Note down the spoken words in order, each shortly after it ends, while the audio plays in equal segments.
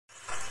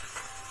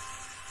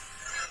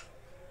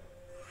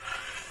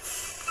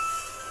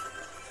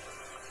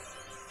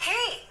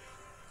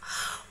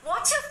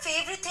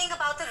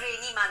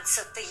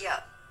months of the year?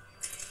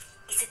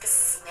 Is it the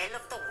smell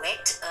of the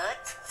wet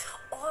earth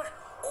or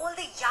all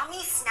the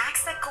yummy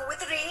snacks that go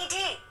with a rainy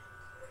day?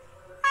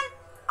 And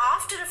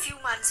after a few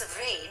months of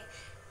rain,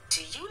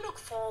 do you look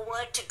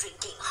forward to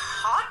drinking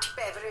hot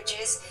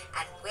beverages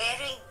and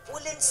wearing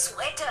woolen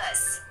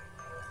sweaters?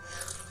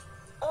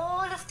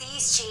 All of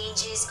these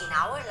changes in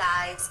our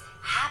lives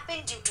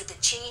happen due to the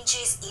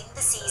changes in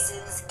the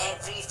seasons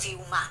every few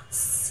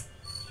months.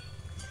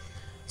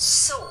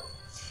 So,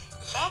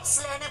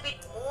 let's learn a bit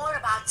more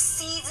about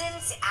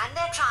seasons and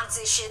their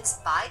transitions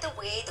by the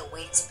way the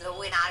winds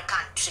blow in our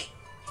country.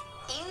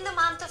 In the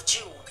month of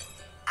June,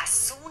 as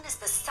soon as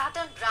the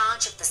southern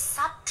branch of the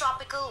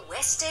subtropical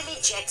westerly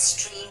jet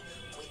stream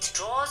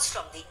withdraws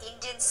from the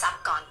Indian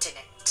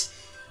subcontinent,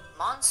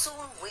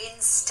 monsoon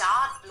winds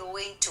start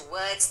blowing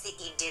towards the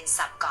Indian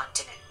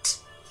subcontinent.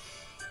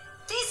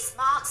 This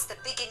marks the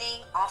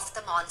beginning of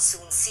the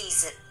monsoon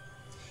season.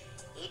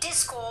 It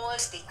is called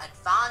the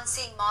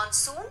advancing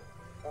monsoon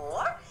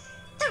or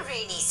the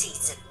rainy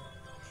season.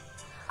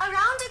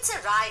 Around its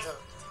arrival,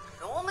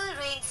 normal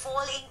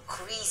rainfall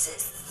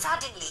increases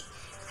suddenly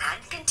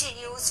and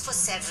continues for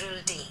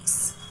several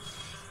days.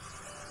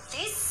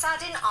 This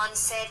sudden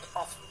onset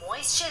of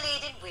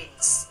moisture-laden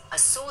winds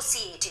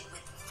associated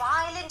with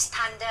violent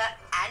thunder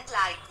and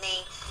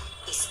lightning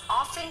is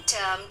often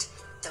termed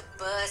the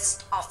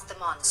burst of the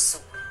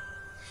monsoon.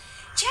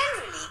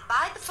 Generally,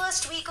 by the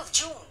first week of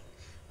June,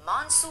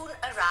 monsoon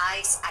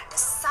arrives at the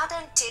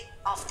southern tip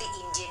of the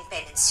Indian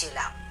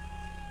peninsula.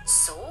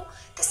 So,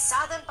 the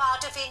southern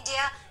part of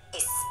India,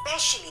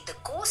 especially the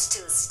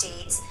coastal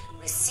states,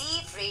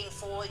 receive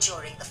rainfall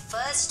during the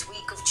first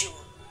week of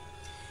June.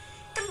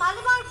 The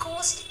Malabar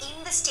coast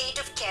in the state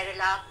of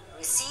Kerala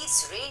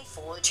receives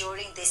rainfall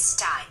during this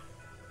time.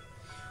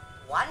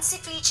 Once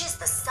it reaches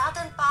the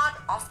southern part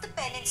of the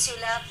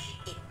peninsula,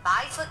 it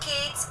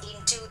bifurcates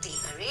into the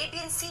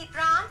Arabian Sea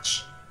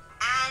branch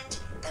and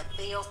the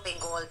Bay of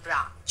Bengal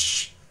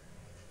branch.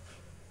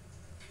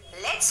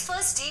 Let's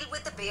first deal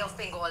with the Bay of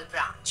Bengal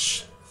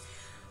branch.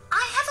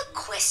 I have a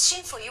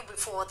question for you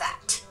before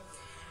that.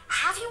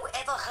 Have you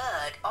ever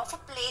heard of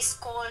a place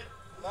called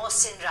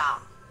Monsoon?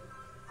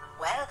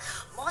 Well,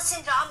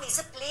 Monsoon is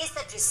a place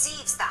that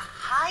receives the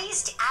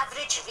highest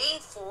average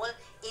rainfall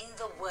in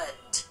the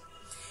world.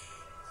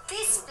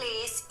 This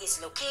place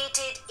is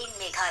located in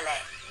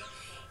Meghalaya.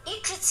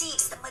 It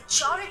receives the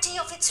majority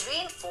of its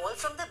rainfall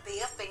from the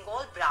Bay of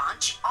Bengal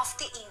branch of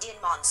the Indian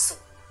monsoon.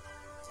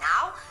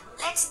 Now,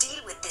 let's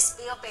deal with this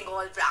Bay of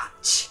Bengal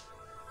branch.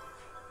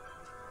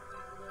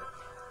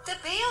 The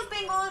Bay of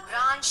Bengal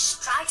branch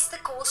strikes the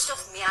coast of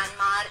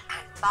Myanmar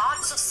and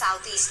parts of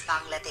southeast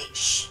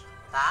Bangladesh.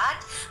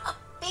 But a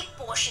big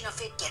portion of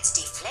it gets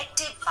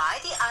deflected by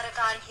the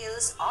Arakan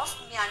Hills of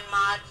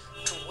Myanmar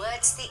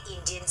towards the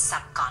Indian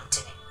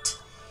subcontinent.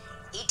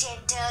 It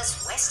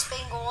enters West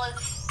Bengal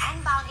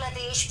and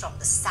Bangladesh from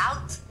the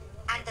south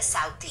and the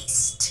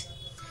southeast.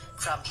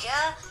 From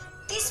here,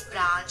 this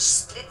branch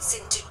splits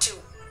into two.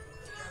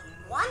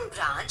 One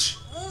branch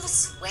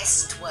moves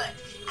westward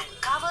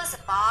and covers a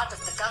part of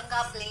the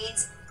Ganga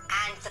plains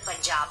and the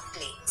Punjab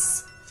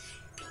plains.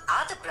 The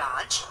other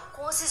branch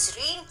causes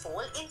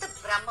rainfall in the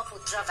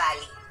Brahmaputra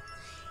valley.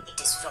 It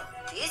is from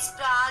this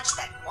branch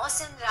that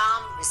Monsoon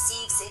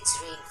receives its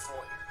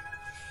rainfall.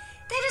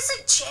 There is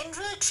a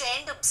general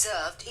trend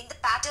observed in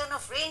the pattern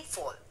of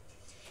rainfall.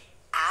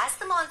 As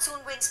the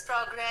monsoon winds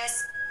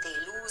progress, they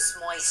lose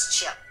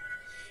moisture.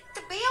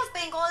 The Bay of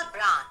Bengal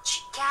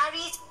branch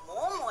carries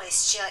more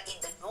moisture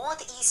in the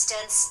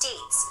northeastern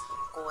states,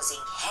 causing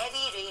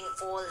heavy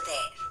rainfall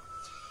there.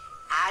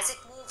 As it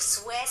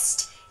moves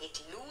west, it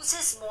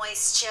loses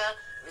moisture,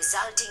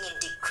 resulting in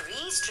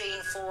decreased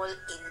rainfall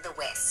in the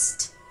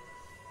west.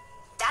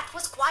 That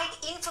was quite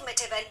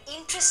informative and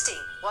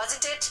interesting,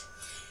 wasn't it?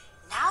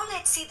 Now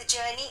let's see the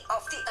journey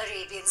of the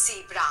Arabian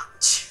Sea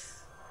branch.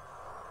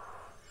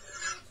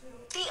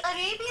 The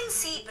Arabian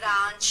Sea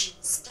branch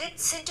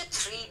splits into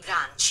three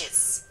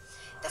branches.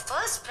 The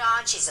first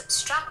branch is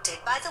obstructed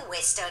by the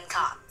Western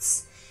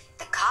Ghats.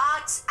 The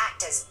Ghats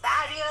act as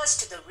barriers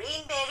to the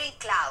rain-bearing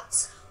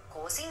clouds,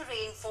 causing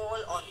rainfall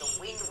on the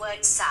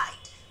windward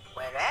side,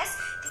 whereas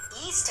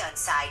the eastern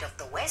side of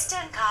the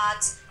Western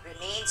Ghats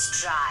remains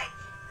dry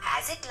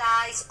as it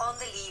lies on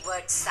the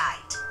leeward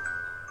side.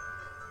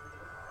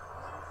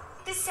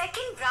 The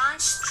second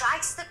branch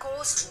strikes the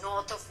coast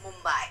north of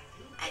Mumbai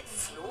and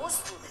flows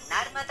through the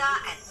Narmada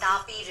and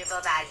Tapi river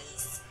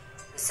valleys,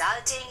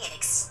 resulting in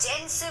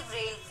extensive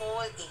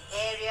rainfall in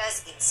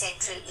areas in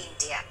central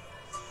India.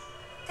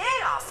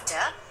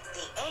 Thereafter,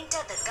 they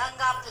enter the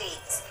Ganga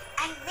plains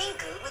and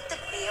mingle with the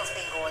Bay of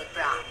Bengal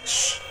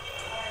branch.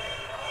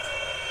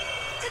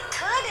 The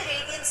third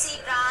Arabian Sea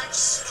branch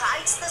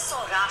strikes the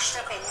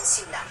Saurashtra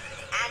Peninsula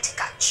and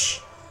Kutch.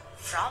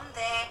 From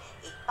there,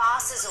 it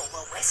passes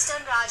over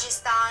western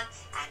Rajasthan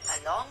and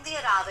along the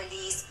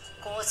Aravallis,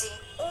 causing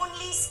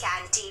only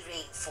scanty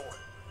rainfall.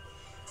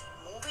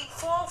 Moving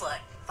forward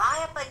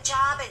via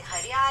Punjab and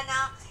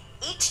Haryana,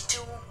 it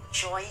too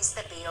joins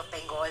the Bay of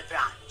Bengal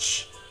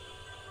branch.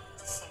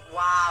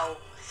 Wow!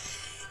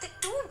 The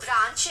two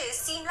branches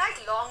seem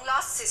like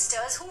long-lost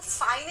sisters who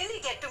finally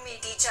get to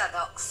meet each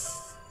other.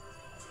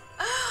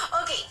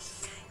 Okay,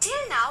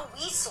 till now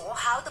we saw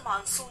how the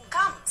monsoon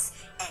comes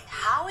and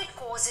how it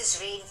causes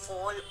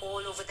rainfall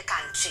all over the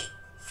country.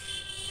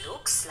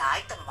 Looks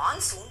like the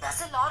monsoon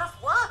does a lot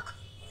of work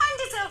and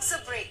deserves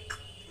a break.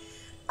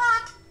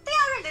 But they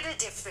are a little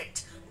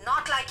different,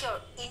 not like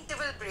your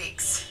interval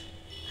breaks.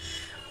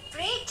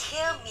 Break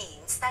here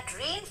means that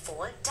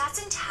rainfall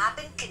doesn't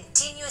happen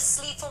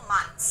continuously for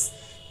months.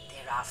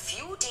 There are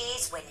few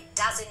days when it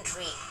doesn't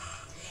rain.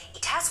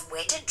 It has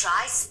wet and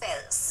dry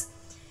spells.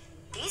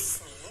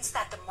 This means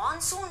that the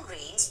monsoon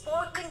rains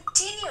pour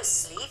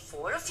continuously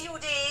for a few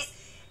days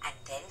and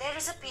then there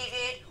is a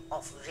period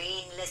of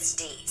rainless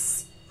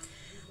days.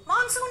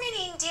 Monsoon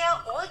in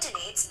India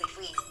alternates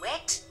between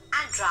wet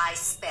and dry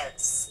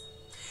spells.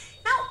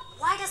 Now,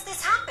 why does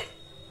this happen?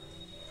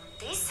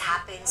 This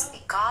happens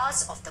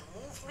because of the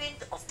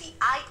movement of the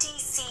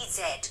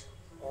ITCZ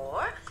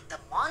or the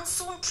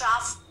monsoon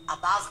trough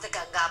above the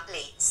Ganga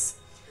plains.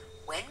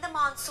 When the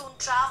monsoon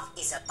trough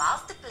is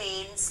above the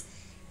plains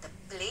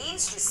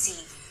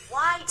receive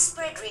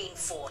widespread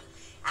rainfall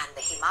and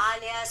the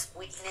Himalayas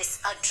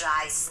witness a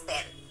dry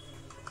spell.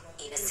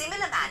 In a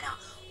similar manner,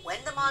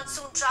 when the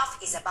monsoon trough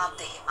is above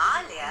the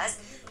Himalayas,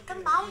 the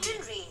mountain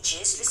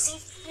ranges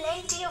receive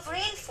plenty of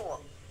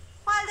rainfall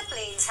while the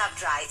plains have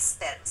dry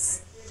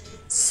spells.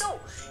 So,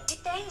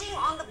 depending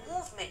on the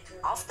movement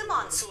of the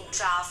monsoon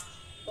trough,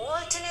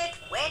 alternate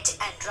wet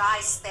and dry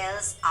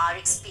spells are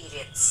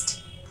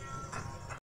experienced.